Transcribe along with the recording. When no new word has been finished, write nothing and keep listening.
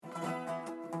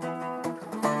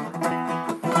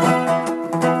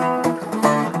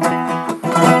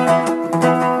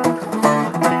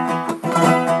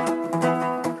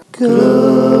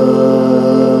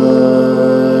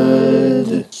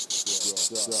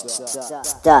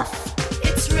Stuff.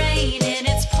 It's raining,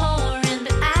 it's pouring,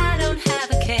 but I don't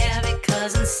have a care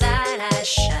because inside I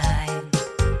shine.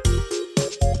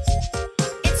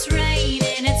 It's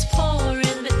raining, it's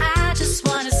pouring, but I just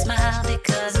want to smile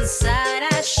because inside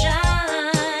I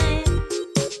shine.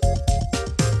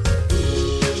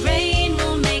 The rain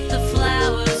will make the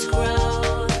flowers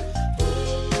grow.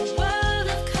 A world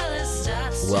of color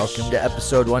starts to Welcome to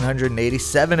episode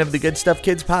 187 of the Good Stuff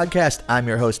Kids podcast. I'm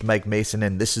your host, Mike Mason,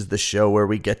 and this is the show where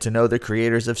we get to know the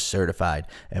creators of certified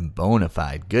and bona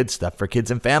fide good stuff for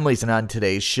kids and families. And on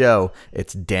today's show,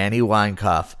 it's Danny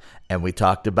Weinkauf, and we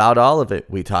talked about all of it.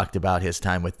 We talked about his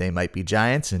time with They Might Be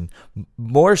Giants, and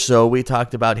more so, we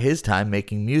talked about his time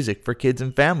making music for kids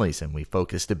and families, and we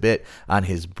focused a bit on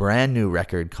his brand new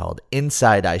record called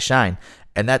Inside I Shine.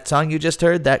 And that song you just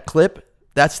heard, that clip,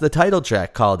 that's the title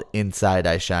track called Inside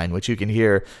I Shine, which you can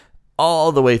hear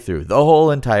all the way through, the whole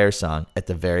entire song at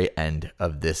the very end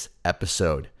of this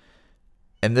episode.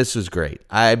 And this was great.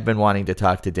 I've been wanting to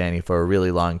talk to Danny for a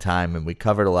really long time, and we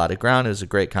covered a lot of ground. It was a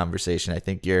great conversation. I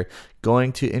think you're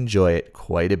going to enjoy it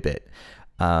quite a bit.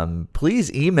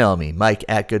 Please email me,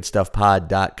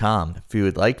 mike@goodstuffpod.com, if you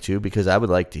would like to, because I would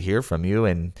like to hear from you,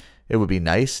 and it would be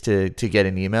nice to get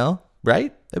an email,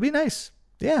 right? That'd be nice.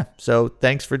 Yeah, so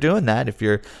thanks for doing that if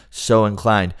you're so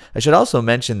inclined. I should also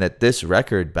mention that this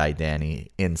record by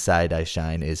Danny, Inside I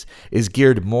Shine, is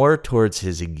geared more towards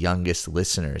his youngest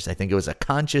listeners. I think it was a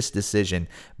conscious decision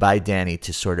by Danny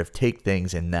to sort of take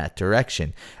things in that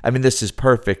direction. I mean, this is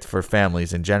perfect for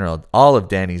families in general. All of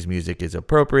Danny's music is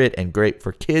appropriate and great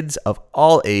for kids of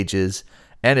all ages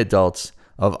and adults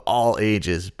of all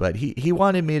ages, but he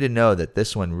wanted me to know that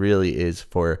this one really is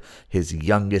for his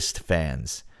youngest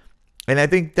fans. And I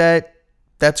think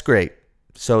that's great.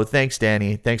 So thanks,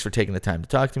 Danny. Thanks for taking the time to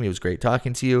talk to me. It was great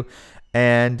talking to you.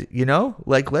 And,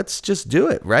 let's just do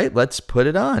it, right? Let's put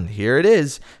it on. Here it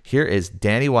is. Here is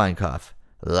Danny Weinkauf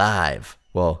live.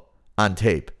 Well, on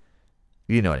tape.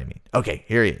 You know what I mean. Okay,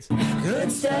 here he is.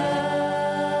 good stuff.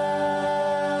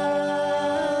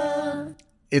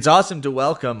 It's awesome to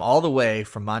welcome all the way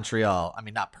from Montreal. I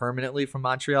mean, not permanently from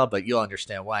Montreal, but you'll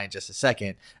understand why in just a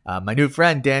second. My new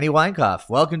friend, Danny Weinkauf.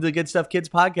 Welcome to the Good Stuff Kids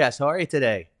podcast. How are you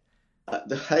today?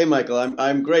 Hey, Michael.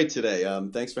 I'm great today.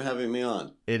 Thanks for having me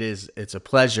on. It's a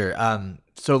pleasure.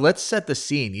 So let's set the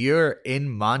scene. You're in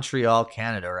Montreal,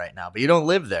 Canada right now, but you don't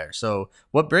live there. So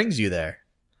what brings you there?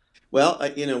 Well,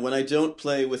 when I don't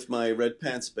play with my Red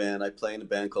Pants band, I play in a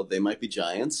band called They Might Be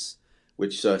Giants,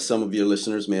 which some of your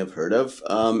listeners may have heard of.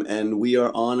 And we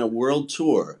are on a world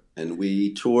tour, and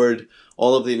we toured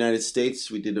all of the United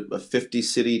States. We did a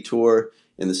 50-city tour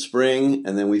in the spring,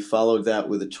 and then we followed that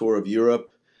with a tour of Europe,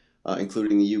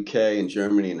 including the UK and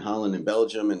Germany and Holland and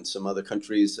Belgium and some other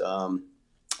countries.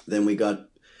 Then we got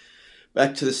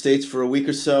back to the States for a week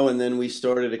or so, and then we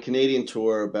started a Canadian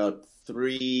tour about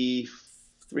three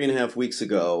and a half weeks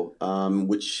ago,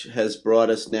 which has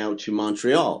brought us now to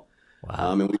Montreal.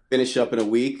 Wow. And we finish up in a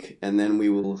week, and then we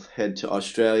will head to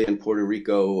Australia and Puerto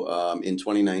Rico in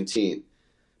 2019.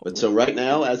 But so right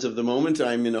now, as of the moment,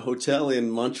 I'm in a hotel in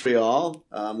Montreal.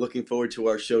 I'm looking forward to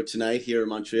our show tonight here in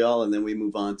Montreal, and then we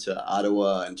move on to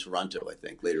Ottawa and Toronto, I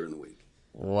think, later in the week.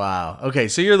 Wow. Okay,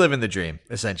 so you're living the dream,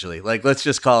 essentially. Let's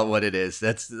just call it what it is.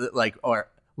 That's or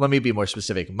let me be more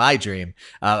specific. My dream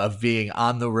of being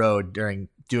on the road doing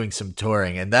some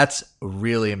touring, and that's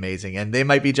really amazing. And They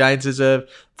Might Be Giants is a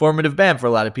formative band for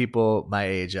a lot of people my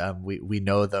age. We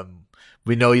know them,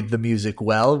 we know the music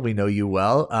well, we know you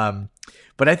well.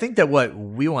 But I think that what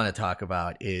we want to talk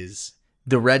about is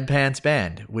the Red Pants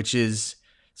Band, which is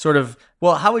sort of,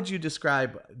 well, how would you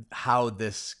describe how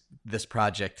this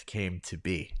project came to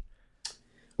be?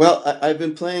 Well, I've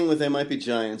been playing with They Might Be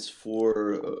Giants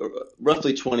for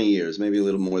roughly 20 years, maybe a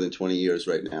little more than 20 years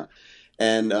right now.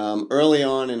 And early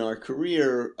on in our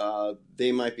career,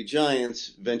 They Might Be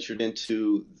Giants ventured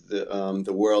into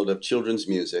the world of children's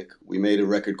music. We made a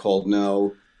record called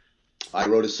No. I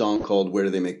wrote a song called Where Do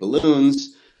They Make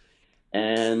Balloons?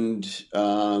 And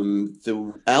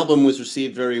the album was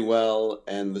received very well,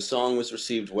 and the song was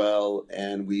received well,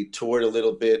 and we toured a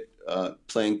little bit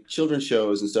playing children's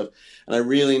shows and stuff, and I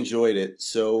really enjoyed it.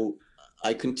 So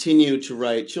I continued to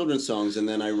write children's songs, and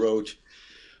then I wrote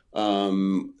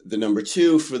the number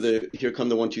 2 for the Here Come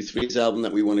the 1-2-3s album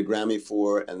that we won a Grammy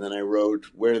for, and then I wrote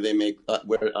Where Do They Make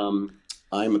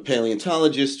I'm a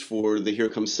Paleontologist for the Here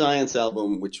Comes Science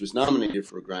album, which was nominated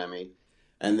for a Grammy.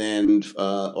 And then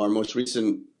our most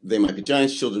recent They Might Be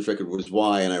Giants children's record was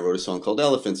Why, and I wrote a song called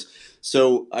Elephants.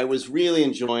 So I was really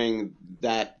enjoying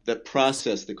that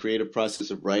process, the creative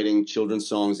process of writing children's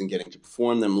songs and getting to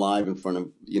perform them live in front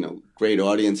of, great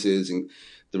audiences and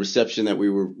the reception that we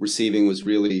were receiving was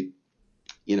really,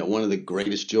 one of the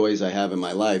greatest joys I have in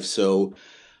my life. So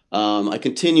I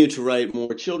continued to write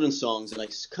more children's songs, and I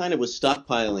kind of was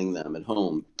stockpiling them at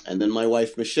home. And then my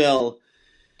wife, Michelle,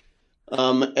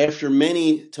 after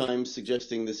many times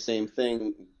suggesting the same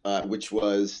thing, which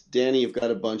was, Danny, you've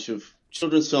got a bunch of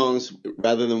children's songs.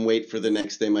 Rather than wait for the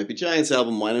next They Might Be Giants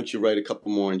album, why don't you write a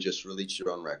couple more and just release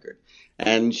your own record?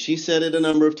 And she said it a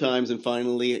number of times, and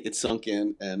finally it sunk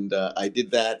in. And I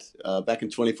did that back in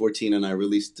 2014, and I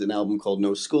released an album called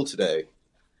No School Today.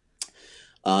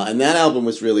 And that album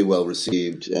was really well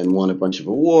received and won a bunch of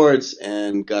awards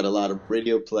and got a lot of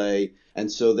radio play.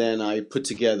 And so then I put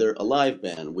together a live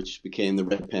band, which became the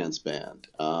Red Pants Band.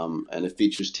 And it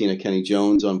features Tina Kenny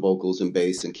Jones on vocals and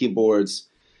bass and keyboards,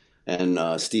 and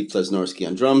Steve Plesnarski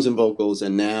on drums and vocals.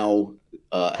 And now,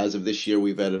 as of this year,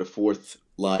 we've added a fourth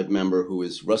live member, who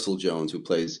is Russell Jones, who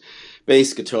plays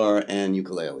bass, guitar, and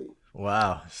ukulele.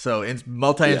 Wow. So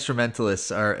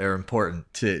multi-instrumentalists are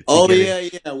important to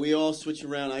yeah. We all switch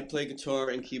around. I play guitar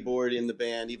and keyboard in the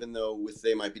band, even though with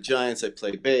They Might Be Giants, I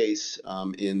play bass.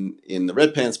 In the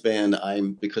Red Pants Band,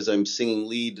 because I'm singing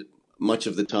lead much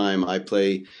of the time, I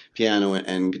play piano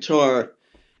and guitar.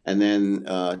 And then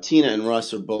Tina and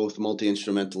Russ are both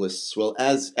multi-instrumentalists. Well,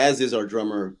 as is our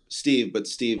drummer, Steve, but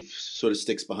Steve sort of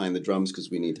sticks behind the drums because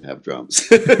we need to have drums.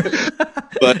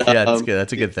 But yeah, that's good.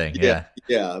 That's a good thing. Yeah.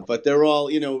 Yeah. But they're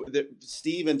all,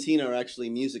 Steve and Tina are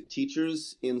actually music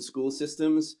teachers in school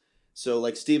systems. So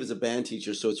like Steve is a band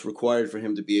teacher, so it's required for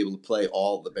him to be able to play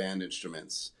all the band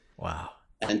instruments. Wow.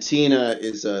 And Tina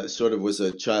was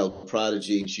a child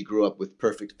prodigy. She grew up with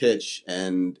perfect pitch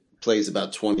and plays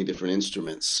about 20 different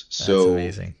instruments. So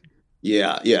that's amazing.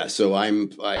 Yeah. So I am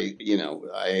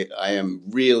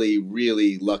really,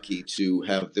 really lucky to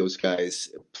have those guys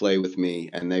play with me,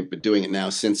 and they've been doing it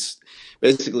now since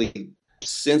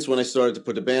when I started to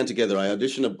put the band together. I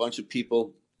auditioned a bunch of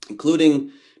people,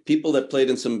 including people that played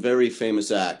in some very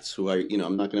famous acts who I'm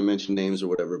not going to mention names or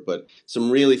whatever, but some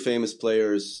really famous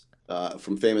players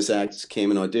from famous acts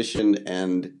came and auditioned,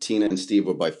 and Tina and Steve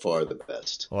were by far the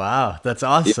best. Wow, that's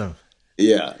awesome.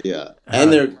 Yeah.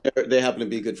 And they happen to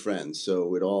be good friends,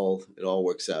 so it all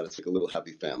works out. It's like a little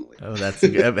happy family. Oh, that's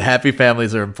happy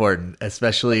families are important,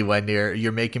 especially when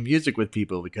you're making music with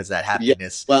people, because that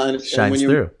happiness shines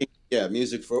through. Yeah,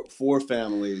 music for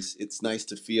families. It's nice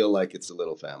to feel like it's a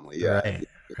little family. Yeah, right.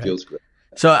 It feels great.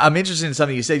 So I'm interested in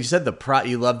something you said. You said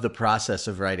you love the process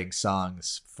of writing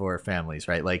songs for families,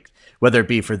 right? Like whether it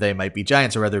be for They Might Be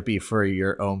Giants or whether it be for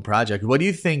your own project. What do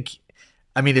you think?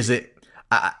 I mean, is it?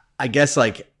 I guess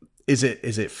is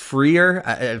it freer,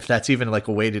 if that's even like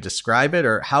a way to describe it,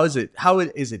 or how is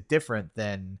it different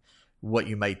than what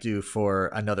you might do for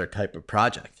another type of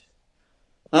project?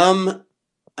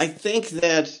 I think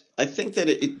that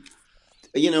it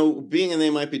being in They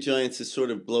Might Be Giants is sort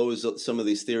of blows some of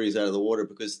these theories out of the water,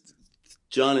 because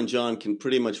John and John can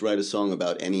pretty much write a song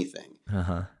about anything.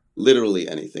 Uh-huh. Literally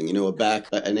anything,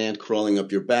 an ant crawling up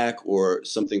your back, or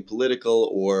something political,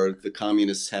 or the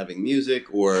communists having music,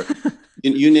 or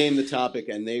you name the topic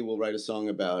and they will write a song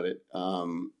about it.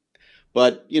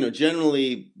 But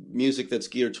generally music that's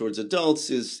geared towards adults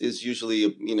is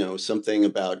usually, something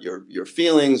about your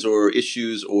feelings or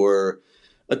issues or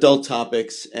adult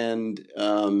topics. And,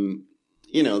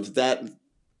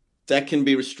 that can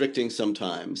be restricting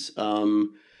sometimes.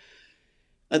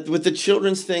 With the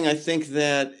children's thing, I think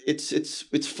that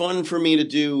it's fun for me to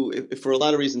do for a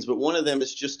lot of reasons, but one of them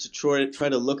is just to try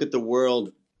to look at the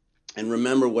world and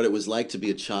remember what it was like to be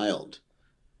a child,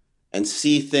 and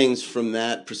see things from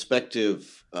that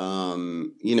perspective, with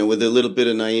a little bit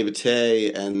of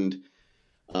naivete and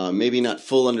maybe not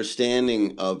full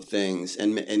understanding of things,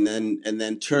 and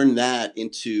then turn that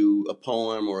into a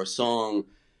poem or a song.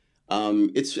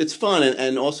 It's fun,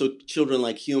 and also children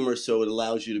like humor, so it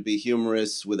allows you to be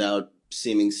humorous without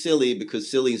seeming silly,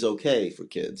 because silly is okay for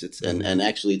kids. And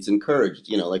actually it's encouraged.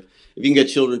 Like if you can get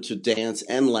children to dance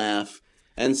and laugh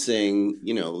and sing,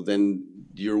 then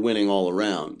you're winning all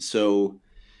around. So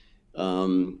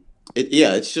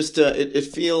it's just it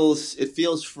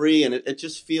feels free, and it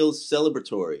just feels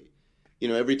celebratory.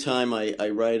 Every time I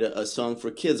write a song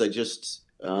for kids, I just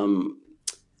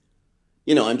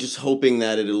I'm just hoping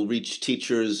that it'll reach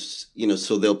teachers,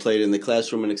 so they'll play it in the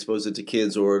classroom and expose it to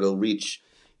kids, or it'll reach,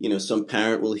 some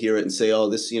parent will hear it and say, oh,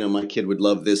 this, my kid would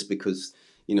love this because,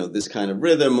 this kind of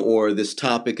rhythm, or this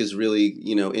topic is really,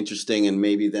 interesting. And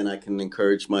maybe then I can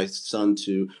encourage my son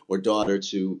or daughter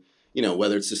to,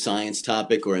 whether it's a science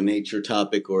topic or a nature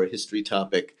topic or a history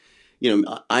topic,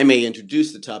 I may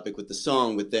introduce the topic with the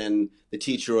song, but then the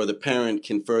teacher or the parent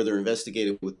can further investigate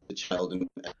it with the child and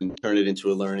turn it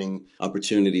into a learning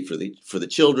opportunity for the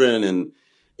children. And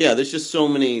yeah, there's just so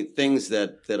many things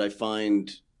that I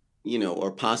find,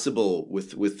 are possible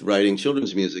with writing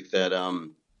children's music that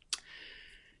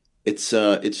it's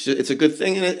a good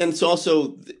thing, and it's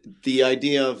also the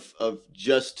idea of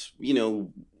just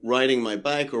riding my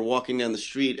bike or walking down the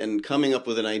street and coming up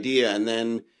with an idea and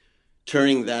then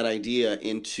turning that idea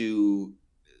into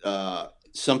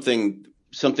something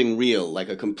real, like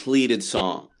a completed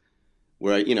song,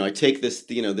 where I take this,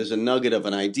 there's a nugget of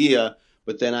an idea,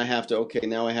 but then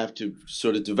now I have to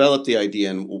sort of develop the idea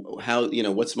and how,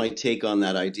 what's my take on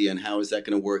that idea and how is that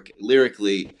going to work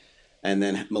lyrically and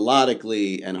then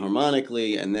melodically and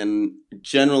harmonically, and then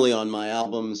generally on my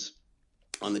albums,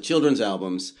 on the children's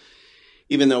albums,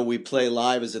 even though we play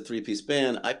live as a three-piece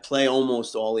band, I play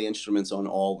almost all the instruments on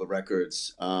all the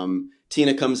records.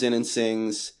 Tina comes in and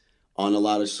sings on a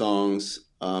lot of songs.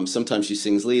 Sometimes she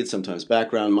sings lead, sometimes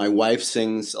background. My wife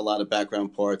sings a lot of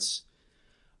background parts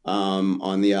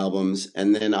on the albums,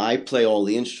 and then I play all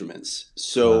the instruments.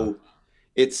 So wow.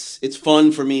 It's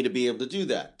fun for me to be able to do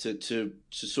that, to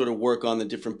sort of work on the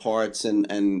different parts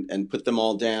and put them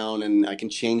all down, and I can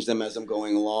change them as I'm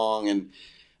going along,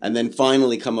 and then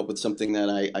finally come up with something that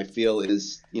I feel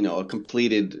is, a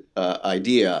completed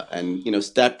idea. And,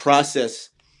 that process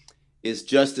is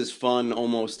just as fun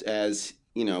almost as,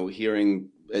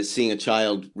 seeing a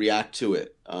child react to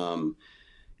it.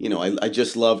 I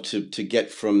just love to get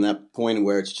from that point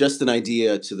where it's just an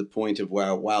idea to the point of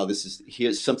where, wow,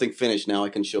 here's something finished. Now I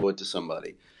can show it to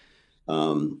somebody.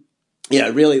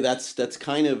 Really, that's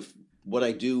kind of what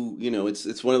I do.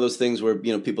 It's one of those things where,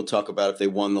 people talk about if they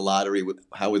won the lottery,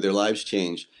 how would their lives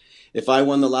change? If I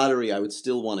won the lottery, I would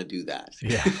still want to do that.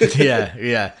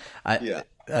 Yeah.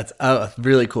 That's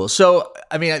really cool. So,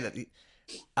 I mean,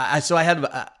 I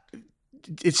had,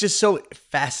 it's just so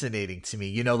fascinating to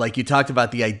me, like you talked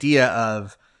about the idea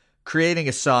of creating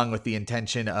a song with the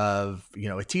intention of,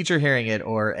 a teacher hearing it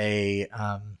or a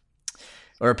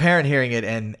parent hearing it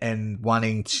and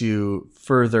wanting to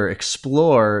further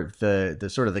explore the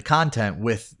sort of the content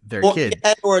with their kid.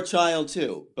 Or a child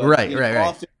too. But,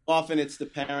 right. Often it's the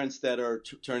parents that are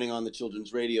turning on the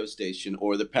children's radio station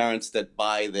or the parents that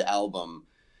buy the album.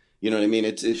 You know what I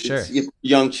mean? Sure. It's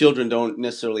young children don't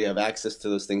necessarily have access to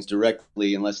those things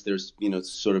directly unless there's,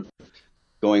 sort of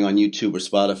going on YouTube or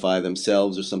Spotify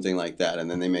themselves or something like that.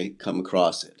 And then they may come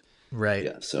across it. Right.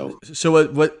 Yeah. So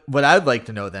what I'd like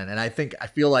to know then, and I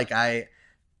feel like I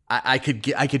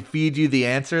could feed you the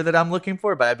answer that I'm looking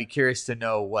for, but I'd be curious to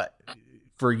know what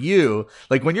for you,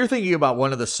 like when you're thinking about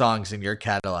one of the songs in your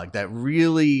catalog that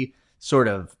really sort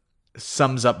of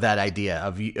sums up that idea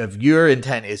of your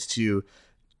intent is to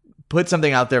put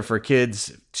something out there for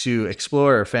kids to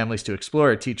explore or families to explore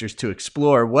or teachers to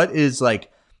explore. What is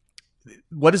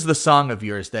the song of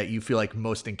yours that you feel like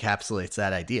most encapsulates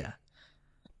that idea?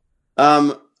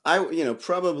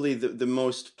 Probably the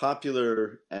most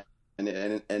popular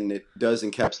and it does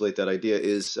encapsulate that idea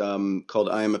is called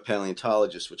 "I Am a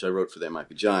Paleontologist," which I wrote for They Might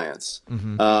Be Giants.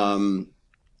 Mm-hmm.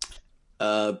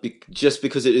 Just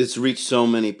because it's reached so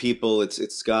many people,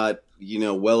 it's got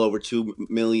well over 2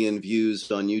 million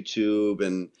views on YouTube,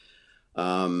 and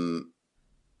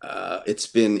it's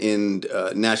been in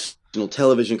national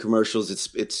television commercials.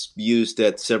 It's used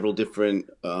at several different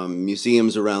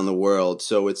museums around the world.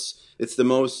 So it's the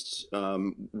most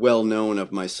well known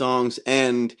of my songs,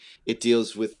 and it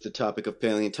deals with the topic of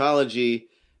paleontology.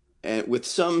 And with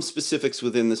some specifics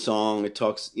within the song, it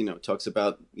talks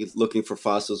about looking for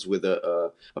fossils with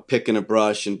a pick and a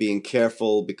brush and being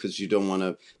careful because you don't want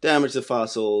to damage the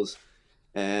fossils.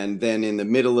 And then in the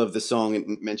middle of the song,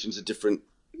 it mentions the different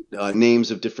names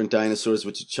of different dinosaurs,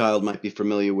 which a child might be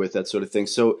familiar with, that sort of thing.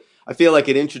 So I feel like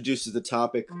it introduces the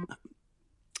topic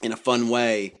in a fun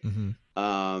way.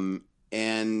 Mm-hmm.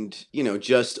 And,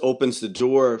 just opens the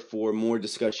door for more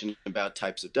discussion about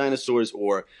types of dinosaurs,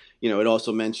 or, it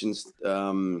also mentions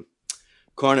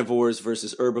carnivores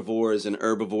versus herbivores, and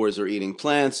herbivores are eating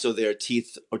plants, so their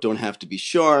teeth don't have to be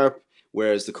sharp,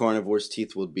 whereas the carnivore's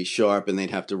teeth would be sharp and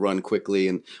they'd have to run quickly.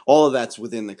 And all of that's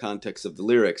within the context of the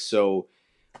lyrics. So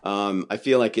I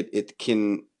feel like it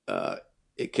can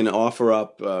offer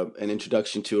up an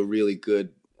introduction to a really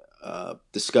good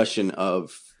discussion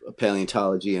of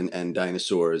paleontology and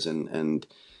dinosaurs and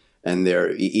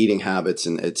their eating habits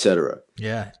and etc.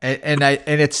 Yeah, and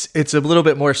it's a little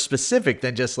bit more specific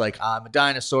than just like I'm a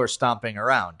dinosaur stomping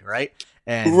around, right?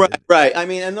 And right. I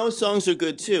mean, and those songs are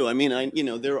good too. I mean,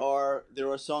 there are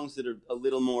songs that are a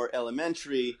little more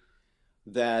elementary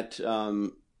that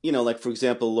like for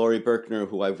example, Laurie Berkner,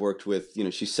 who I've worked with,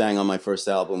 she sang on my first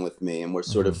album with me, and we're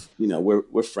sort of,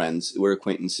 we're friends, we're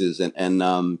acquaintances,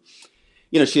 and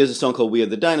she has a song called "We Are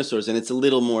the Dinosaurs," and it's a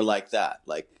little more like that.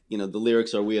 Like, the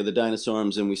lyrics are "We are the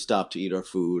dinosaurs, and we stop to eat our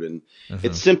food," and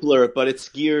it's simpler, but it's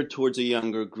geared towards a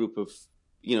younger group of,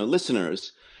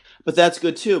 listeners. But that's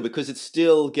good too, because it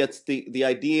still gets the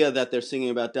idea that they're singing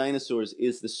about dinosaurs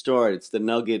is the start. It's the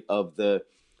nugget of the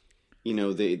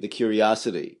the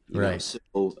curiosity, Right.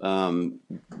 So,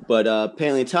 but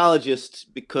paleontologist,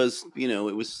 because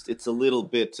it's a little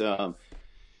bit,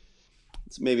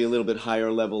 it's maybe a little bit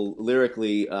higher level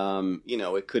lyrically.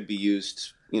 It could be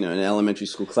used, in an elementary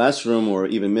school classroom or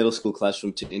even middle school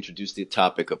classroom to introduce the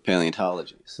topic of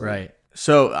paleontology. So. Right.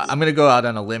 So I'm going to go out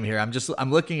on a limb here.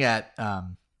 I'm looking at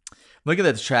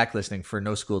the track listing for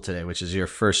No School Today, which is your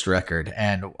first record,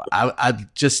 and I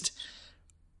just.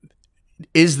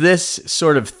 Is this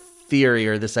sort of theory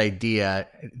or this idea,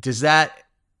 is that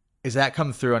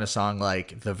come through on a song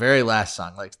like the very last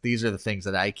song? Like, these are the things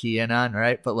that I key in on,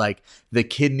 right? But like the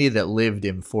kidney that lived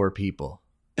in 4 people.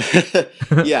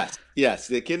 Yes.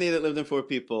 The kidney that lived in 4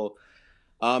 people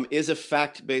is a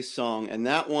fact-based song. And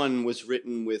that one was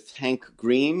written with Hank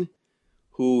Green,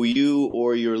 who you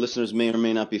or your listeners may or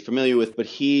may not be familiar with, but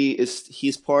he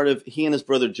and his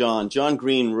brother John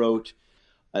Green wrote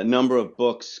a number of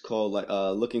books called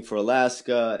Looking for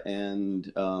Alaska,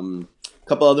 and a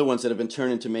couple other ones that have been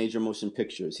turned into major motion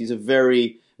pictures. He's a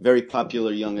very, very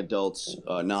popular young adult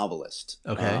novelist.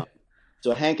 Okay.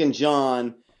 So Hank and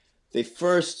John, they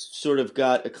first sort of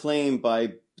got acclaim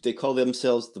they call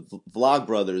themselves the Vlog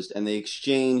Brothers, and they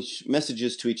exchange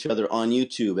messages to each other on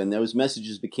YouTube, and those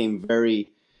messages became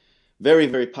very, very,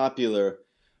 very popular,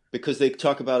 because they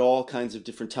talk about all kinds of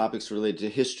different topics related to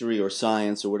history or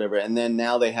science or whatever. And then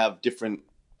now they have different,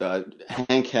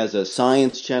 Hank has a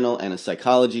science channel and a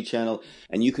psychology channel,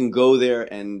 and you can go there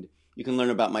and you can learn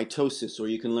about mitosis, or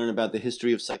you can learn about the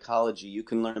history of psychology. You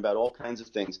can learn about all kinds of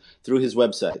things through his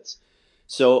websites.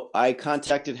 So I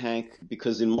contacted Hank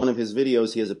because in one of his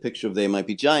videos, he has a picture of They Might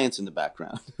Be Giants in the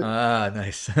background. Ah,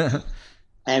 nice.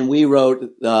 And we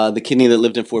wrote The Kidney That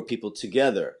Lived in 4 People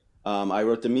together. I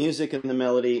wrote the music and the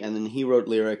melody, and then he wrote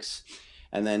lyrics,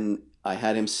 and then I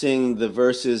had him sing the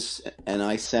verses, and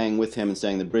I sang with him and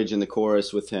sang the bridge and the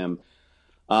chorus with him.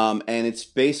 And it's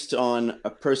based on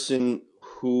a person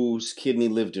whose kidney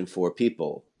lived in 4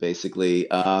 people, basically.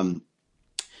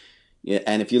 Yeah,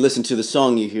 and if you listen to the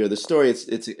song, you hear the story.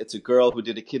 It's a girl who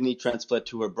did a kidney transplant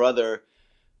to her brother,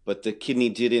 but the kidney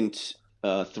didn't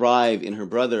thrive in her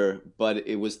brother, but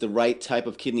it was the right type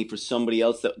of kidney for somebody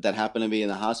else that happened to be in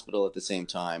the hospital at the same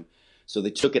time. So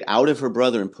they took it out of her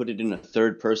brother and put it in a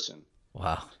third person.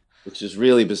 Wow. Which is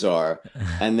really bizarre.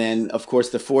 And then, of course,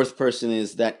 the 4th person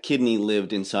is that kidney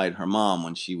lived inside her mom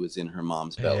when she was in her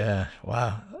mom's belly. Yeah.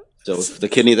 Wow. So it's the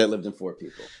kidney that lived in 4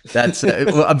 people. That's,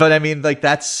 but I mean, like,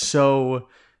 that's so,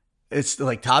 it's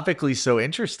like topically so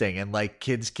interesting. And like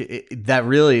that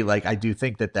really, like, I do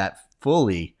think that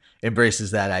fully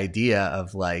embraces that idea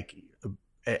of like,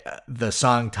 the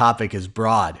song topic is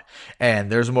broad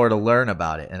and there's more to learn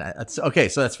about it. And that's okay.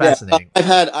 So that's fascinating.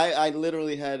 Yeah, I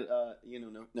literally had,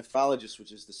 nephrologist,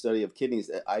 which is the study of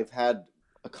kidneys. I've had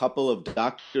a couple of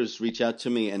doctors reach out to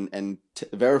me and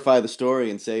verify the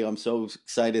story and say, I'm so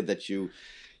excited that you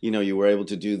were able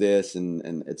to do this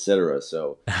and et cetera.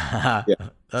 So yeah,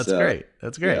 That's great.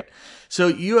 That's great. Yeah. So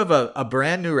you have a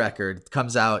brand new record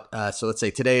comes out. So let's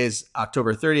say today is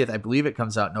October 30th. I believe it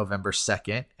comes out November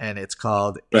 2nd, and it's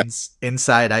called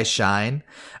Inside I Shine.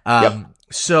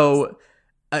 So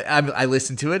I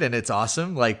listened to it and it's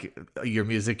awesome. Like, your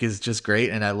music is just great.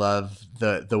 And I love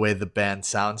the way the band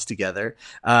sounds together.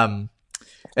 And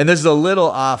this is a little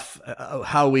off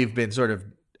how we've been sort of,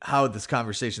 how this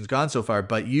conversation's gone so far,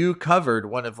 but you covered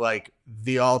one of like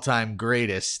the all-time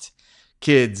greatest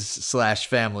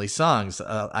kids/family songs.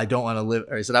 I don't want to live,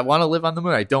 or is it I want to live on the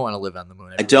moon? I don't want to live on the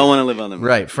moon. I don't want to live on the moon.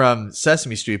 Right. From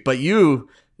Sesame Street. But you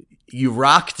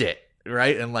rocked it.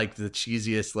 Right. And like the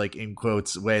cheesiest, like in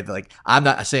quotes way, like, I'm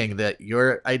not saying that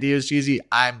your idea is cheesy.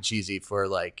 I'm cheesy for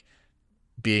like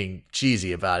being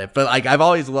cheesy about it. But like, I've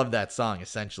always loved that song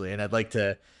essentially. And I'd like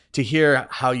to hear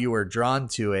how you were drawn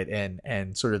to it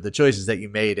and sort of the choices that you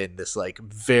made in this like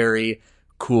very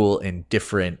cool and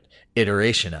different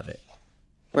iteration of it.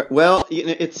 Well,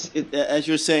 as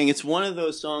you're saying, it's one of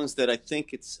those songs that I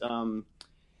think it's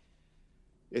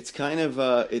kind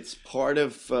of it's part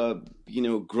of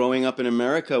growing up in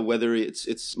America, whether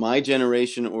it's my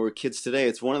generation or kids today.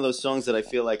 It's one of those songs that I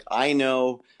feel like I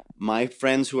know, my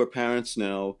friends who are parents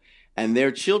know, and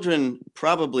their children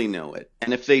probably know it.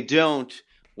 And if they don't,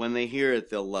 when they hear it,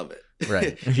 they'll love it.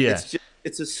 Right. Yeah.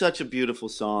 such a beautiful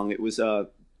song. It was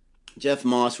Jeff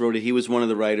Moss wrote it. He was one of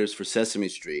the writers for Sesame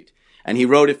Street, and he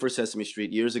wrote it for Sesame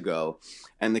Street years ago.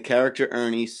 And the character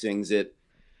Ernie sings it,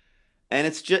 and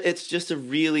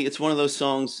it's one of those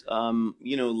songs,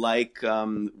 like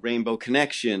Rainbow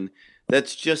Connection.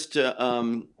 That's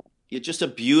it's just a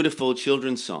beautiful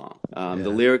children's song. The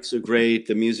lyrics are great,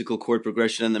 the musical chord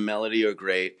progression and the melody are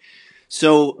great.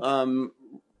 So,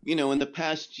 in the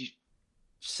past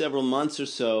several months or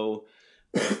so,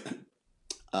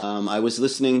 I was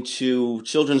listening to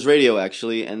children's radio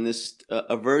actually, and this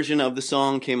a version of the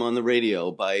song came on the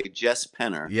radio by Jess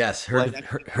Penner. Yes,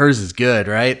 hers is good,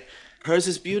 right? Hers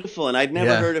is beautiful, and I'd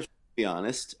never heard of it, to be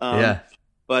honest.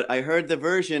 But I heard the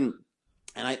version,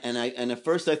 and at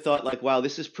first I thought like, wow,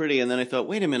 this is pretty, and then I thought,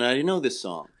 wait a minute, I didn't know this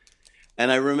song, and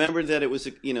I remembered that it was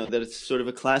that it's sort of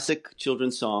a classic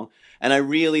children's song, and I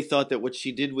really thought that what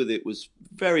she did with it was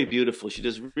very beautiful. She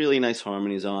does really nice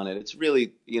harmonies on it. It's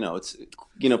really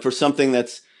for something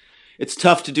it's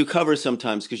tough to do covers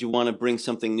sometimes because you want to bring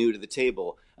something new to the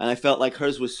table, and I felt like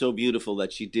hers was so beautiful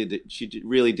that she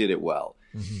really did it well.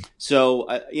 Mm-hmm. So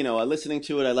I listening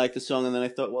to it, I liked the song, and then I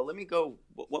thought, well, let me go.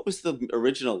 What was the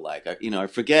original like? I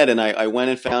forget, and I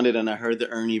went and found it, and I heard the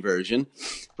Ernie version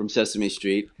from Sesame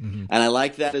Street, mm-hmm. and I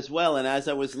liked that as well. And as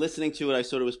I was listening to it, I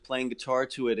sort of was playing guitar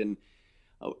to it, and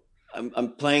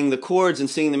I'm playing the chords and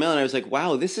singing the melody. I was like,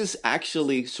 wow, this is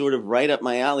actually sort of right up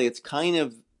my alley. It's kind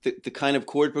of the kind of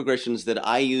chord progressions that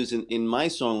I use in my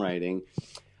songwriting.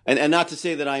 And not to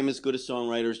say that I'm as good a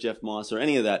songwriter as Jeff Moss or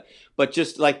any of that, but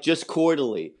just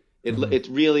chordally, it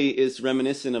really is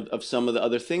reminiscent of some of the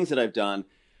other things that I've done.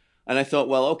 And I thought,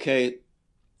 well, okay,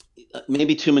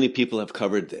 maybe too many people have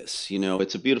covered this.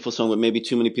 It's a beautiful song, but maybe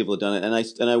too many people have done it.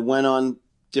 And I went on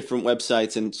different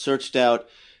websites and searched out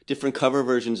different cover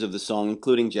versions of the song,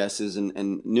 including Jess's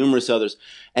and numerous others.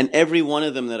 And every one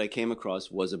of them that I came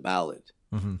across was a ballad.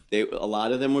 Mm-hmm. A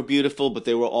lot of them were beautiful, but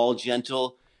they were all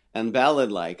gentle and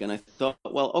ballad-like. And I thought,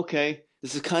 well, okay,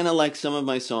 this is kind of like some of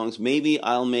my songs. Maybe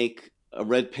I'll make a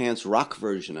Red Pants rock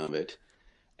version of it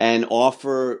and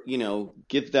offer,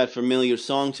 give that familiar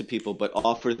song to people, but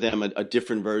offer them a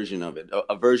different version of it,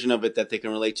 a version of it that they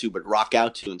can relate to, but rock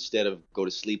out to instead of go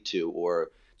to sleep to or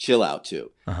chill out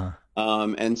to. Uh-huh.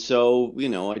 And so,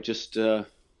 I just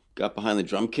got behind the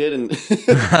drum kit and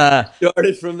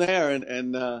started from there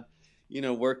and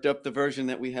worked up the version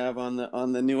that we have on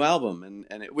the new album,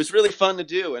 and it was really fun to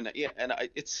do. And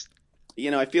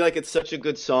I feel like it's such a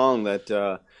good song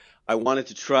that I wanted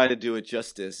to try to do it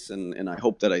justice, and I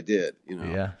hope that I did.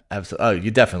 Yeah, absolutely. Oh,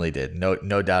 you definitely did.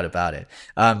 No doubt about it.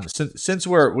 Since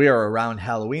we are around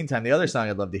Halloween time, the other song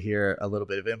I'd love to hear a little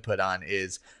bit of input on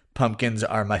is "Pumpkins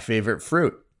Are My Favorite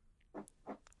Fruit."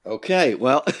 Okay,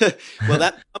 well,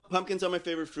 that "Pumpkins Are My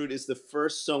Favorite Fruit" is the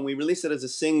first song we released it as a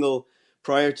single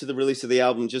prior to the release of the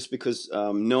album, just because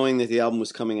knowing that the album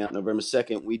was coming out November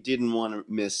 2nd, we didn't want to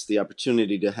miss the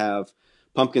opportunity to have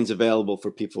pumpkins available for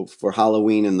people for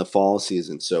Halloween and the fall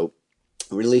season. So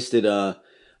we released it, I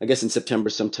guess, in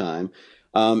September sometime.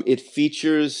 It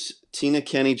features Tina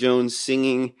Kenny Jones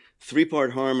singing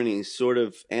 3-part harmonies, sort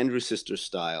of Andrew Sister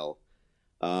style,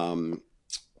 on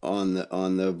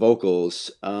the vocals.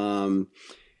 And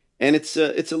it's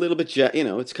a little bit,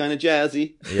 it's kind of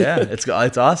jazzy. Yeah,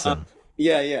 it's awesome.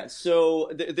 Yeah.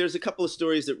 So there's a couple of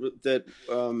stories that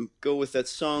go with that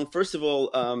song. First of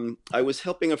all, I was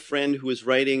helping a friend who was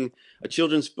writing a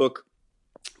children's book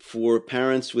for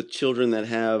parents with children that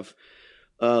have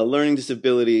learning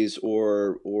disabilities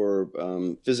or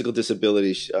physical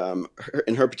disabilities.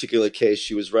 In her particular case,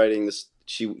 she was writing this.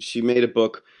 She made a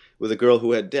book with a girl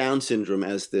who had Down syndrome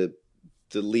as the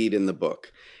lead in the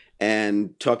book,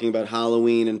 and talking about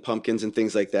Halloween and pumpkins and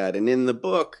things like that. And in the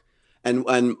book. And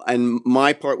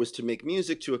my part was to make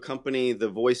music to accompany the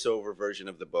voiceover version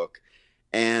of the book,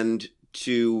 and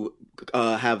to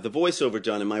have the voiceover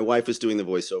done. And my wife was doing the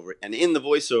voiceover. And in the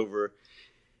voiceover,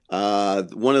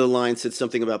 one of the lines said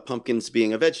something about pumpkins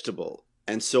being a vegetable.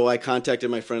 And so I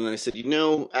contacted my friend and I said,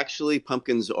 actually,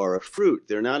 pumpkins are a fruit.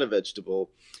 They're not a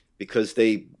vegetable because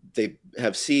they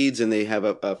have seeds and they have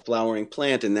a flowering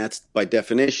plant, and that's by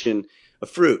definition a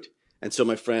fruit. And so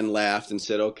my friend laughed and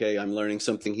said, okay, I'm learning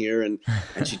something here. And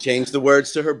she changed the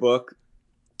words to her book.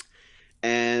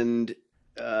 And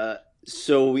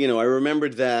so, I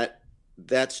remembered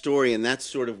that story, and that's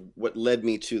sort of what led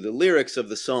me to the lyrics of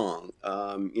the song.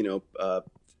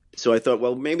 So I thought,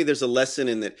 well, maybe there's a lesson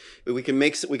in that we can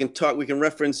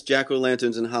reference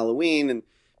jack-o'-lanterns and Halloween, and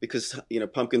because,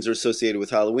 pumpkins are associated with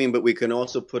Halloween, but we can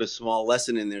also put a small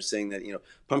lesson in there saying that,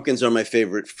 pumpkins are my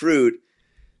favorite fruit.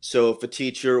 So if a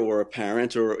teacher or a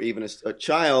parent or even a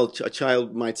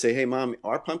child might say, "Hey, mom,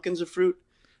 are pumpkins a fruit?"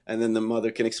 And then the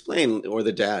mother can explain, or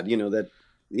the dad, that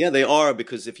yeah, they are,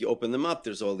 because if you open them up,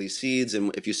 there's all these seeds,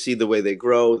 and if you see the way they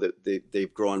grow, that they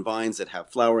grow on vines that have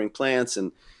flowering plants,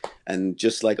 and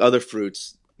just like other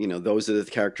fruits, those are the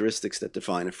characteristics that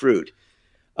define a fruit.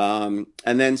 And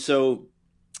then so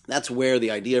that's where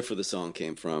the idea for the song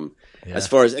came from. As Yeah.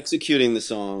 far as executing the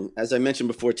song, as I mentioned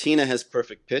before, Tina has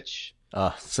perfect pitch.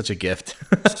 Oh, such a gift.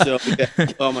 So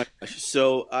yeah, oh my gosh.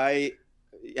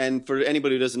 And for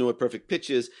anybody who doesn't know what perfect pitch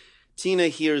is, Tina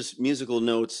hears musical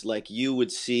notes like you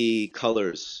would see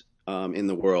colors in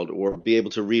the world, or be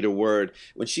able to read a word.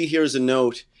 When she hears a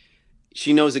note,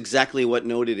 she knows exactly what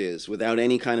note it is without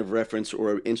any kind of reference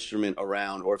or instrument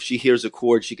around. Or if she hears a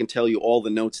chord, she can tell you all the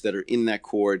notes that are in that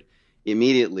chord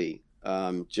immediately,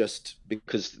 just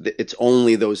because it's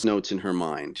only those notes in her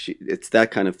mind. It's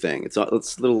that kind of thing. It's a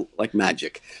little like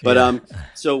magic. But Yeah.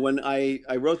 so when I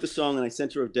wrote the song and I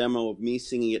sent her a demo of me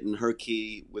singing it in her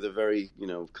key with a very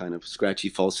kind of scratchy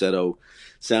falsetto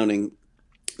sounding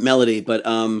melody, but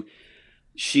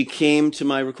she came to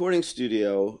my recording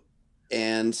studio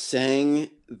and sang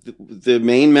the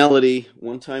main melody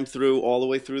one time through, all the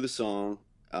way through the song.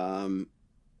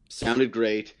 Sounded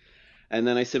great. And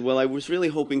then I said, well, I was really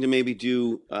hoping to maybe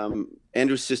do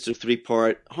Andrew's sister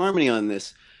 3-part harmony on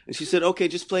this. And she said, okay,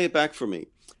 just play it back for me.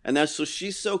 And so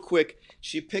she's so quick.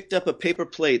 She picked up a paper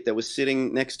plate that was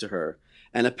sitting next to her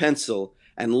and a pencil,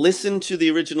 and listened to the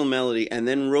original melody, and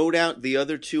then wrote out the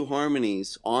other two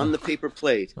harmonies on the paper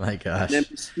plate. My And gosh. then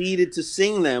proceeded to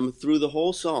sing them through the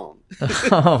whole song.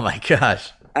 Oh my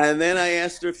gosh. And then I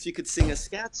asked her if she could sing a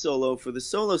scat solo for the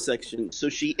solo section. So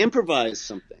she improvised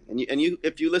something. And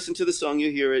if you listen to the song,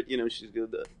 you hear it.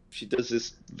 She does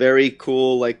this very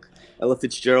cool, like Ella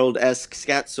Fitzgerald-esque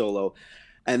scat solo.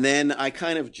 And then I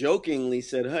kind of jokingly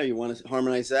said, "Hey, you want to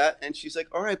harmonize that?" And she's like,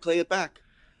 "All right, play it back."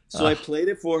 So I played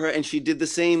it for her, and she did the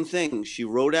same thing. She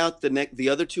wrote out the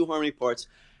other two harmony parts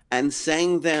and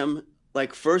sang them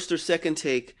like first or second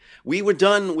take. We were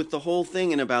done with the whole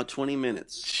thing in about 20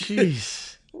 minutes.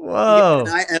 Jeez. Yeah, Whoa.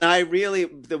 and I really,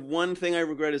 the one thing I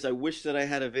regret is I wish that I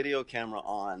had a video camera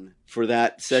on for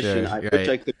that session. Sure, I you're wish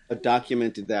I right. could have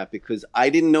documented that, because I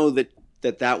didn't know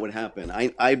that would happen.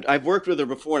 I've worked with her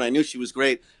before, and I knew she was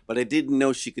great, but I didn't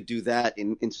know she could do that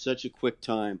in such a quick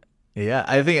time. Yeah,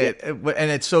 I think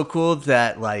and it's so cool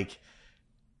that like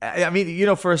I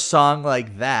mean, for a song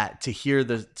like that, to hear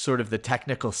the sort of the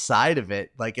technical side of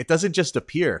it, like it doesn't just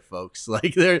appear, folks.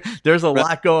 Like there's a Right.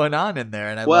 lot going on in there,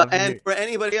 and I Well, love and you. for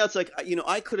anybody else, like,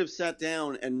 I could have sat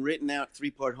down and written out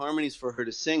 3-part harmonies for her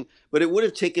to sing, but it would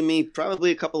have taken me probably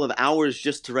a couple of hours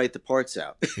just to write the parts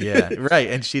out. Yeah, right.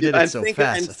 And she did it so fast.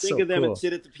 That's Think so of them and cool.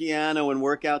 sit at the piano and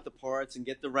work out the parts and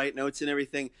get the right notes and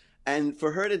everything. And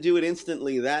for her to do it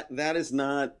instantly, that is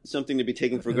not something to be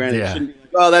taken for granted. It Yeah. shouldn't be like,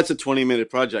 oh, that's a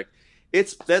 20-minute project.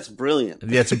 That's brilliant.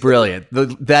 That's brilliant.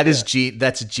 That is Yeah.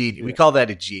 that's a genius. We Yeah. call that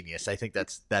a genius. I think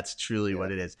that's truly what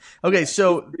Yeah. it is. Okay, Yeah.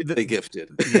 so Really gifted.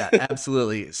 yeah,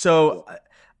 absolutely. So,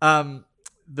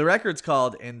 the record's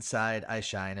called Inside I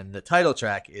Shine, and the title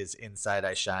track is Inside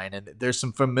I Shine. And there's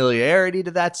some familiarity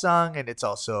to that song, and it's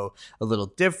also a little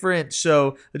different.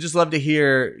 So I'd just love to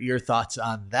hear your thoughts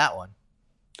on that one.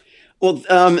 Well,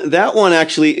 that one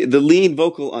actually, the lead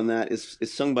vocal on that is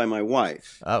sung by my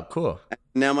wife. Oh, cool.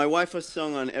 Now, my wife has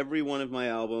sung on every one of my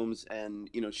albums, and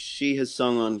she has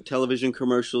sung on television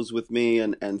commercials with me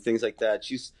and things like that.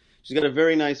 She's got a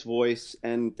very nice voice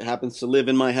and happens to live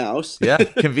in my house. Yeah,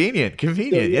 convenient. So,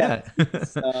 Yeah.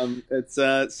 it's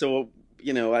so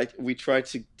we try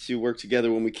to work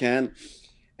together when we can,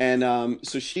 and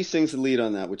so she sings the lead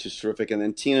on that, which is terrific, and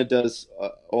then Tina does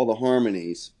all the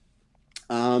harmonies.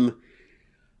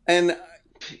 And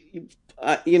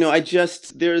I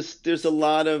just there's a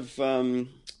lot of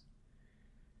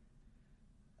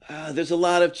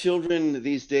children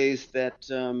these days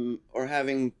that are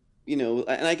having,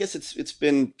 and I guess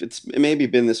it's maybe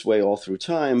been this way all through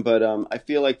time, but I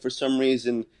feel like for some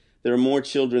reason there are more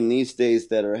children these days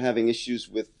that are having issues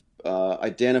with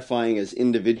identifying as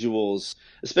individuals,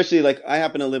 especially like I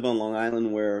happen to live on Long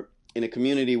Island, where in a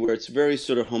community where it's very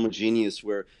sort of homogeneous,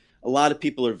 where a lot of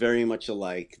people are very much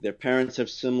alike. Their parents have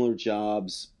similar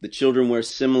jobs. The children wear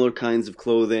similar kinds of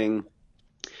clothing.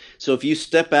 So if you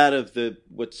step out of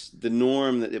what's the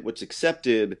norm, what's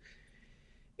accepted,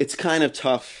 it's kind of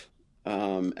tough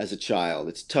as a child.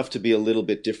 It's tough to be a little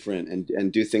bit different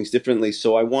and do things differently.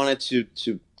 So I wanted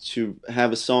to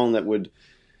have a song that would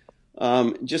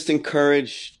just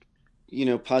encourage,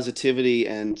 positivity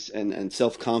and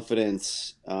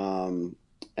self-confidence,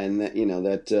 and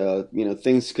that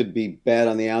things could be bad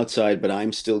on the outside, but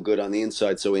I'm still good on the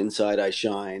inside. So inside I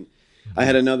shine. I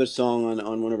had another song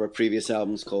on one of our previous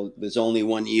albums called "There's Only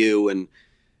One You," and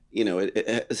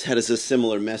it has a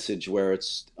similar message where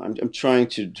I'm trying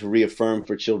to reaffirm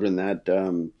for children that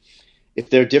if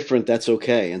they're different, that's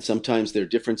okay, and sometimes their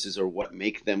differences are what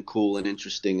make them cool and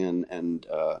interesting, and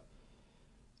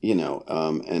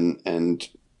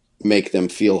make them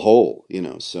feel whole.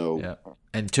 So Yeah.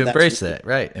 And to that's embrace that,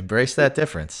 right? Embrace that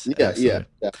difference. yeah, Absolutely.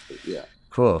 exactly, yeah.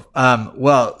 Cool.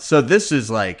 Well, so this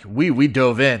is like we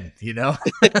dove in, we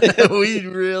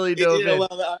really dove in.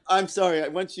 Well, I'm sorry.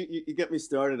 Once you get me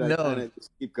started, I kind No, of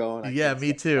just keep going. I yeah, can't me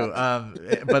stop too.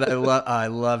 talking. But I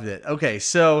loved it. Okay,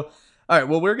 so all right,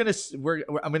 well,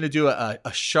 I'm gonna do a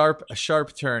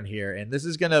sharp turn here, and this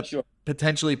is gonna Sure.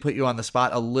 potentially put you on the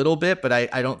spot a little bit, but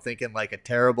I don't think in like a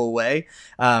terrible way.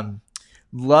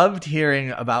 Loved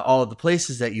hearing about all of the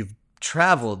places that you've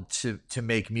traveled to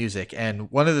make music, and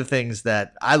one of the things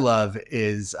that I love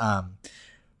is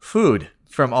food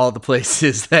from all the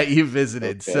places that you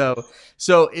visited. Okay.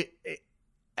 So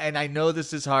and I know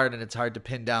this is hard and it's hard to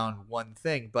pin down one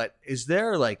thing, but is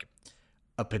there like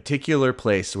a particular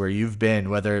place where you've been,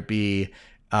 whether it be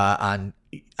on,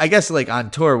 I guess like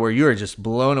on tour, where you are just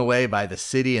blown away by the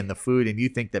city and the food, and you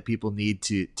think that people need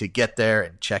to get there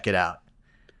and check it out,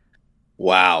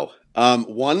 Wow.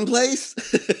 One place?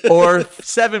 or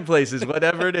 7 places,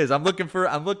 whatever it is? I'm looking for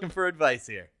advice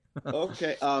here.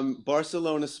 Okay.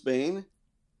 Barcelona, Spain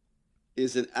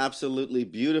is an absolutely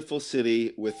beautiful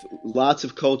city with lots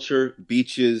of culture,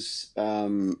 beaches.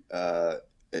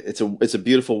 It's a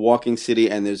beautiful walking city,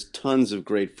 and there's tons of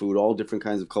great food, all different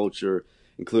kinds of culture,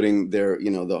 including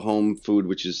the home food,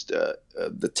 which is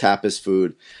the tapas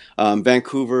food.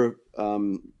 Vancouver,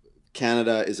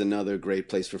 Canada is another great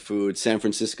place for food. San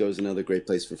Francisco is another great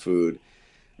place for food.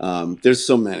 There's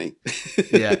so many.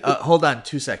 Yeah. Hold on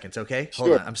 2 seconds. Okay. Hold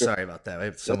Sure, on. I'm sure. sorry about that. I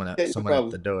have someone Okay, no someone at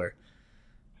problem. the door.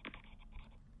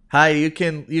 Hi. You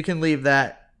can leave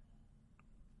that.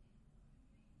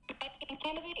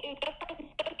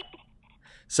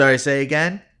 Sorry. Say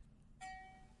again.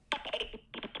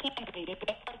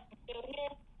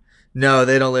 No,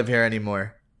 they don't live here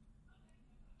anymore.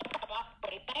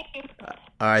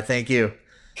 All right. Thank you.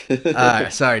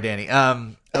 Sorry, Danny.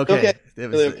 Okay. Okay.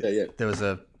 Really okay, yeah. There was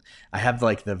a. I have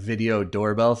like the video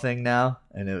doorbell thing now,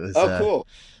 and it was Oh,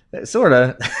 cool. sort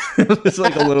of. It's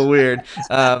like a little weird.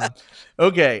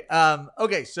 Okay.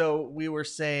 Okay. So you were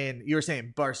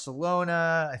saying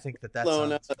Barcelona. I think that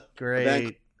Barcelona, sounds great.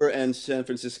 Vancouver, and San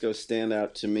Francisco stand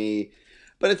out to me.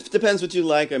 But it depends what you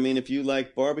like. I mean, if you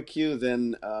like barbecue,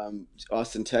 then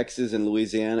Austin, Texas, and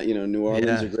Louisiana, New Orleans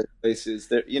Yeah. are great places.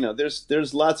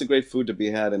 There's lots of great food to be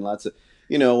had, and lots of,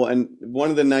 and one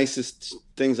of the nicest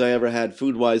things I ever had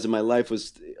food wise in my life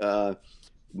was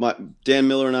Dan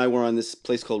Miller and I were on this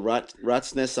place called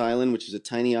Rottnest Island, which is a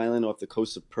tiny island off the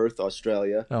coast of Perth,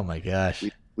 Australia. Oh my gosh.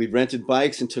 We rented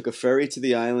bikes and took a ferry to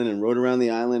the island and rode around the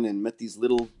island and met these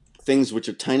little things which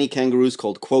are tiny kangaroos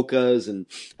called quokkas, and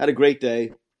had a great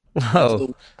day. Went to Whoa.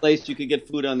 the place you could get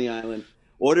food on the island,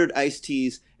 ordered iced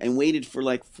teas, and waited for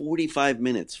like 45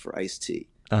 minutes for iced tea.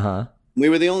 Uh huh. We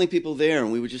were the only people there,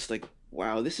 and we were just like,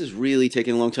 wow, this is really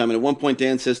taking a long time. And at one point,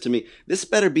 Dan says to me, this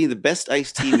better be the best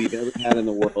iced tea we've ever had in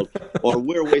the world, or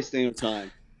we're wasting our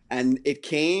time. And it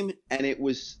came, and it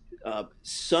was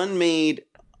sun-made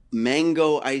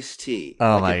mango iced tea.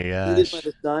 Oh Like my it was heated by gosh.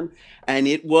 the sun, and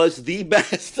it was the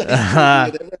best iced tea we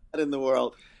had ever had in the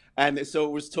world. And so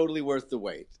it was totally worth the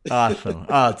wait. Awesome.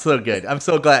 Oh, it's so good. I'm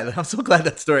so glad. I'm so glad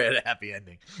that story had a happy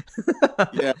ending.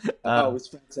 Yeah. Oh, it Um, was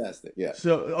fantastic. Yeah.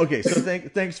 so okay. So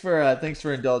thanks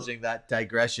for indulging that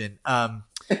digression.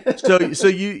 So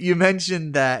you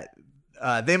mentioned that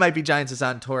They Might Be Giants is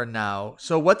on tour now.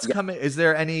 So what's Yeah. coming? Is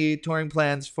there any touring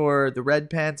plans for the Red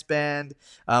Pants Band?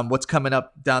 What's coming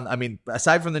up down? I mean,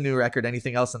 aside from the new record,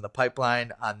 anything else in the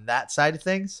pipeline on that side of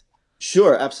things?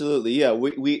 Sure, absolutely. Yeah,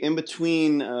 we in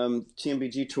between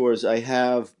TMBG tours,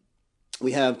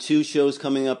 we have two shows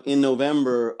coming up in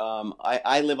November.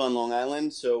 I live on Long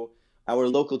Island, so our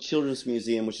local children's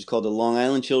museum, which is called the Long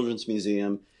Island Children's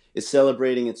Museum, is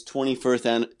celebrating its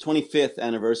 25th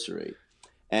anniversary.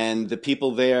 And the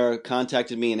people there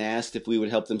contacted me and asked if we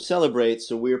would help them celebrate.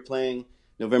 So we're playing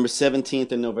November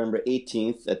 17th and November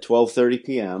 18th at 12:30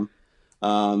 p.m.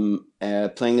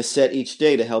 Playing a set each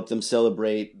day to help them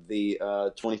celebrate the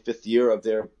 25th year of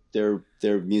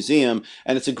their museum.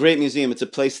 And it's a great museum. It's a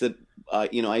place that I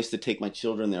used to take my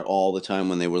children there all the time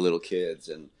when they were little kids,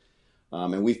 and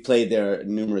we've played there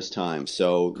numerous times.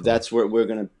 So Cool. that's where we're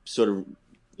going to sort of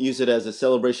use it as a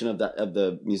celebration of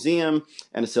the museum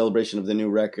and a celebration of the new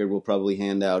record. We'll probably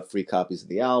hand out free copies of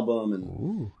the album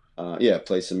and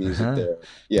play some music there.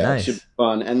 Yeah, It should be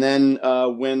fun. And then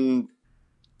when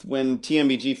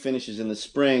TMBG finishes in the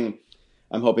spring,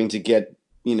 I'm hoping to get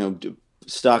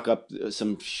stock up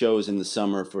some shows in the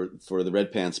summer for the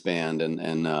Red Pants Band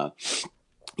and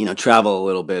travel a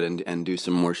little bit and do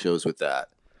some more shows with that.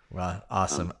 Wow,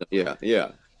 awesome.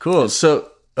 Yeah. Cool.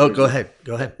 So, go ahead.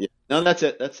 Yeah. No, that's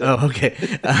it. Oh, okay.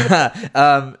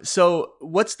 So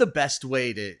what's the best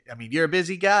way to, I mean, you're a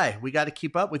busy guy. We got to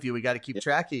keep up with you. We got to keep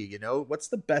track of you, what's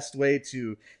the best way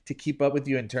to keep up with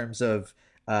you in terms of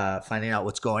finding out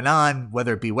what's going on,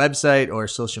 whether it be website or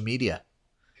social media?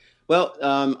 Well,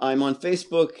 I'm on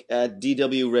Facebook at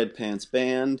DW Red Pants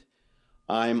Band.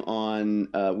 I'm on,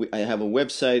 I have a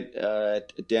website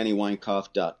at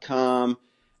DannyWeinkauf.com.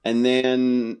 And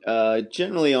then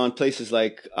generally on places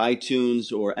like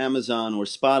iTunes or Amazon or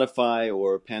Spotify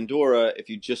or Pandora, if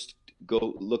you just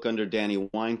go look under Danny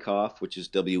Weinkauf, which is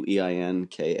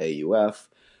Weinkauf,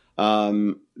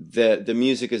 the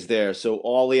music is there. So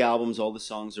all the albums, all the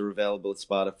songs are available at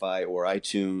Spotify or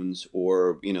iTunes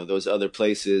or, those other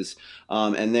places.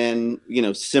 And then,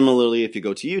 similarly, if you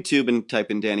go to YouTube and type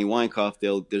in Danny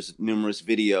Weinkauf, there's numerous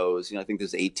videos. I think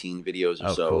there's 18 videos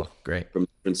or so. Cool. Great. From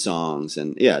different songs.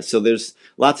 And so there's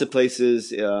lots of places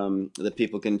that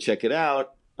people can check it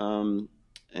out and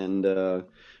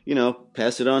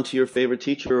pass it on to your favorite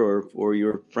teacher or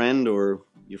your friend or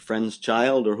your friend's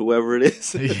child or whoever it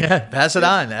is. Yeah, pass it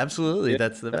on. Absolutely.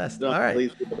 That's the best. All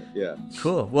right. Yeah.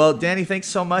 Cool. Well, Danny, thanks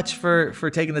so much for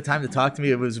taking the time to talk to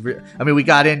me. It was, we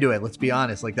got into it. Let's be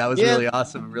honest. That was really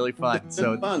awesome and really fun.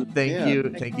 So thank you.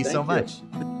 Thank you so much.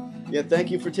 Yeah.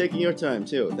 Thank you for taking your time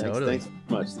too. Thanks. Totally. Thanks so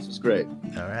much. This was great.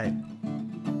 All right.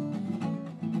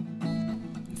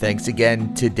 Thanks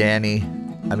again to Danny.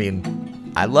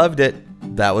 I loved it.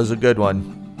 That was a good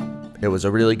one. It was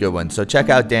a really good one. So check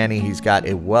out Danny. He's got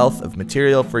a wealth of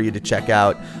material for you to check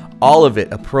out. All of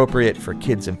it appropriate for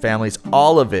kids and families.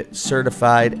 All of it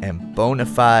certified and bona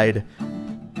fide.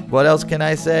 What else can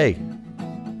I say?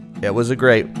 It was a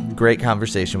great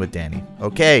conversation with Danny.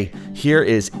 Okay, here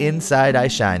is Inside I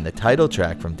Shine, the title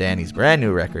track from Danny's brand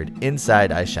new record,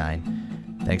 Inside I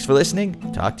Shine. Thanks for listening.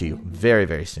 Talk to you very,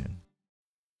 very soon.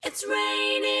 It's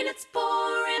raining, it's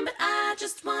pouring, but I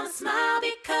just wanna smile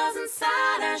because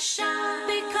inside I shine.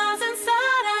 Because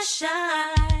inside I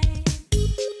shine.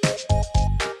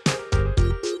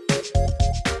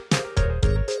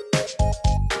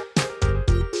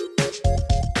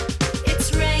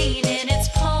 It's raining, it's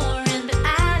pouring, but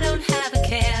I don't have a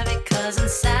care because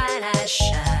inside I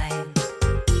shine.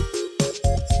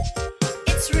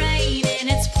 It's raining,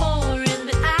 it's pouring,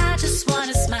 but I just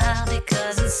wanna smile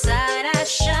because inside I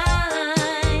shine.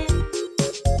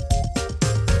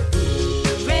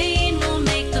 Rain will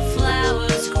make the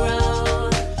flowers grow.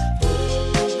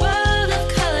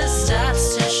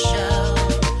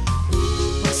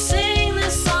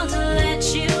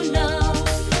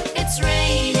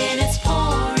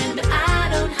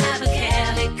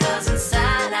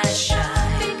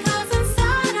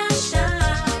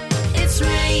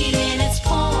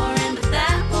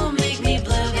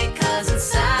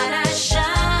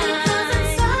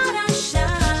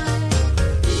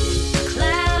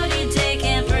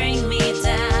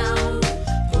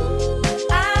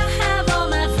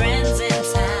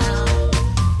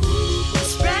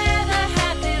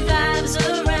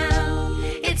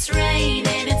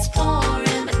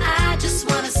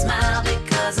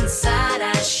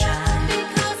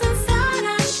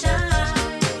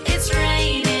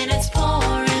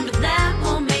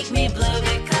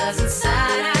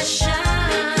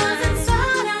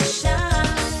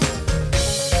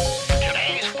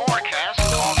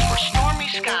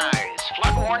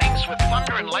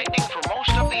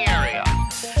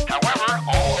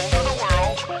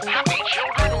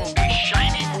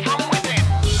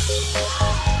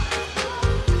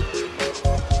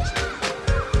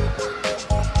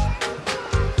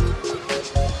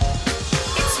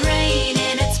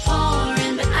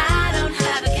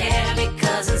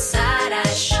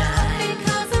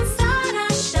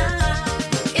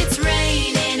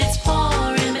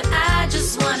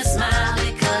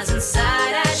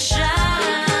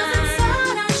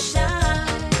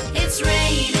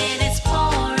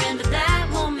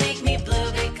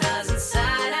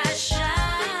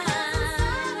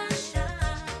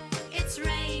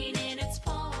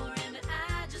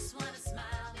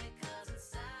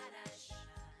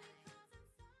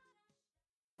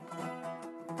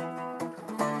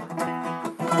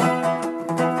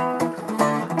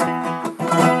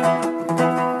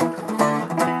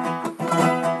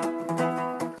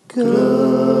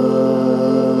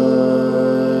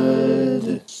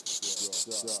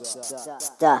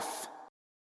 stuff.